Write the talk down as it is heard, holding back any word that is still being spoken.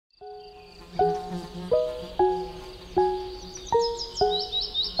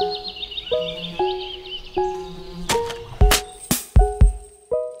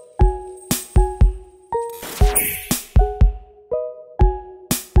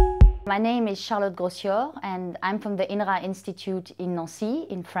My name is Charlotte Grossiord and I'm from the INRA Institute in Nancy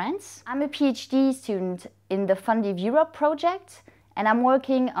in France. I'm a PhD student in the FunDivEUROPE project and I'm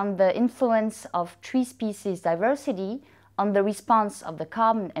working on the influence of tree species diversity on the response of the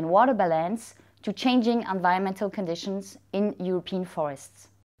carbon and water balance to changing environmental conditions in European forests.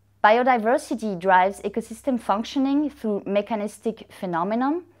 Biodiversity drives ecosystem functioning through mechanistic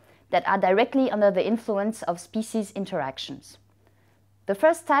phenomena that are directly under the influence of species interactions. The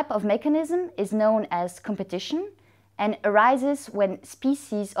first type of mechanism is known as competition and arises when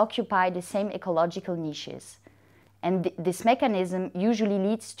species occupy the same ecological niches. And this mechanism usually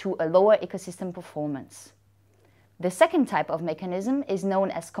leads to a lower ecosystem performance. The second type of mechanism is known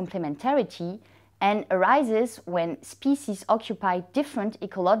as complementarity and arises when species occupy different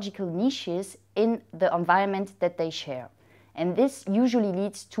ecological niches in the environment that they share. And this usually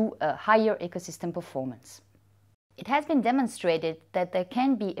leads to a higher ecosystem performance. It has been demonstrated that there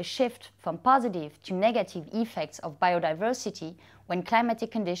can be a shift from positive to negative effects of biodiversity when climatic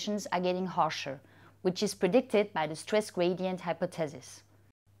conditions are getting harsher, which is predicted by the stress gradient hypothesis.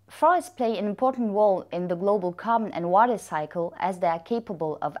 Forests play an important role in the global carbon and water cycle as they are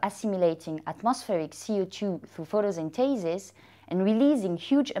capable of assimilating atmospheric CO2 through photosynthesis and releasing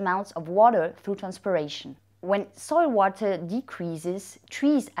huge amounts of water through transpiration. When soil water decreases,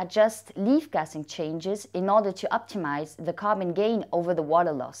 trees adjust leaf gassing changes in order to optimize the carbon gain over the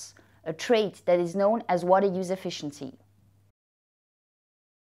water loss, a trait that is known as water use efficiency.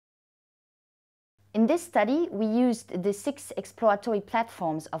 In this study, we used the 6 exploratory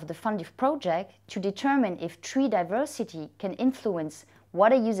platforms of the FunDiv project to determine if tree diversity can influence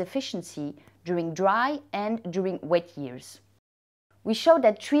water use efficiency during dry and during wet years. We showed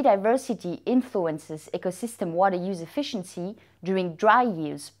that tree diversity influences ecosystem water use efficiency during dry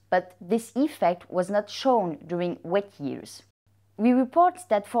years, but this effect was not shown during wet years. We report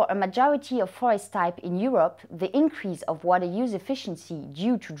that for a majority of forest type in Europe, the increase of water use efficiency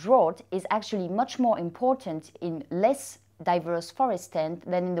due to drought is actually much more important in less diverse forest stands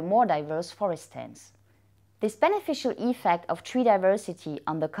than in the more diverse forest stands. This beneficial effect of tree diversity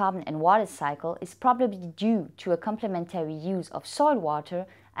on the carbon and water cycle is probably due to a complementary use of soil water,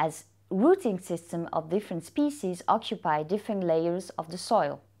 as rooting systems of different species occupy different layers of the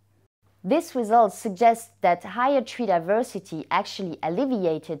soil. This result suggests that higher tree diversity actually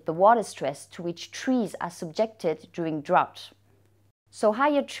alleviated the water stress to which trees are subjected during drought. So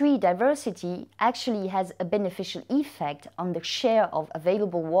higher tree diversity actually has a beneficial effect on the share of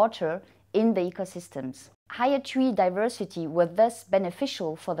available water in the ecosystems. Higher tree diversity was thus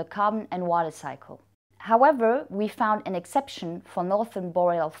beneficial for the carbon and water cycle. However, we found an exception for northern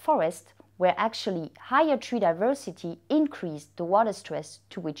boreal forest, where actually higher tree diversity increased the water stress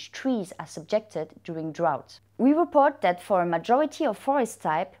to which trees are subjected during drought. We report that for a majority of forest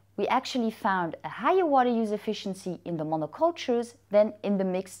type, we actually found a higher water use efficiency in the monocultures than in the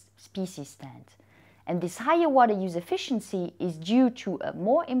mixed species stand. And this higher water use efficiency is due to a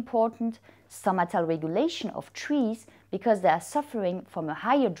more important stomatal regulation of trees because they are suffering from a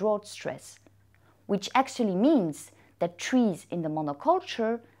higher drought stress, which actually means that trees in the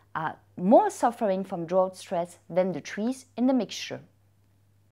monoculture are more suffering from drought stress than the trees in the mixture.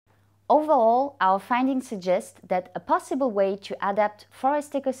 Overall, our findings suggest that a possible way to adapt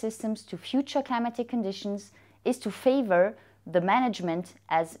forest ecosystems to future climatic conditions is to favor the management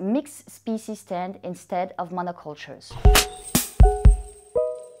as mixed species stand instead of monocultures.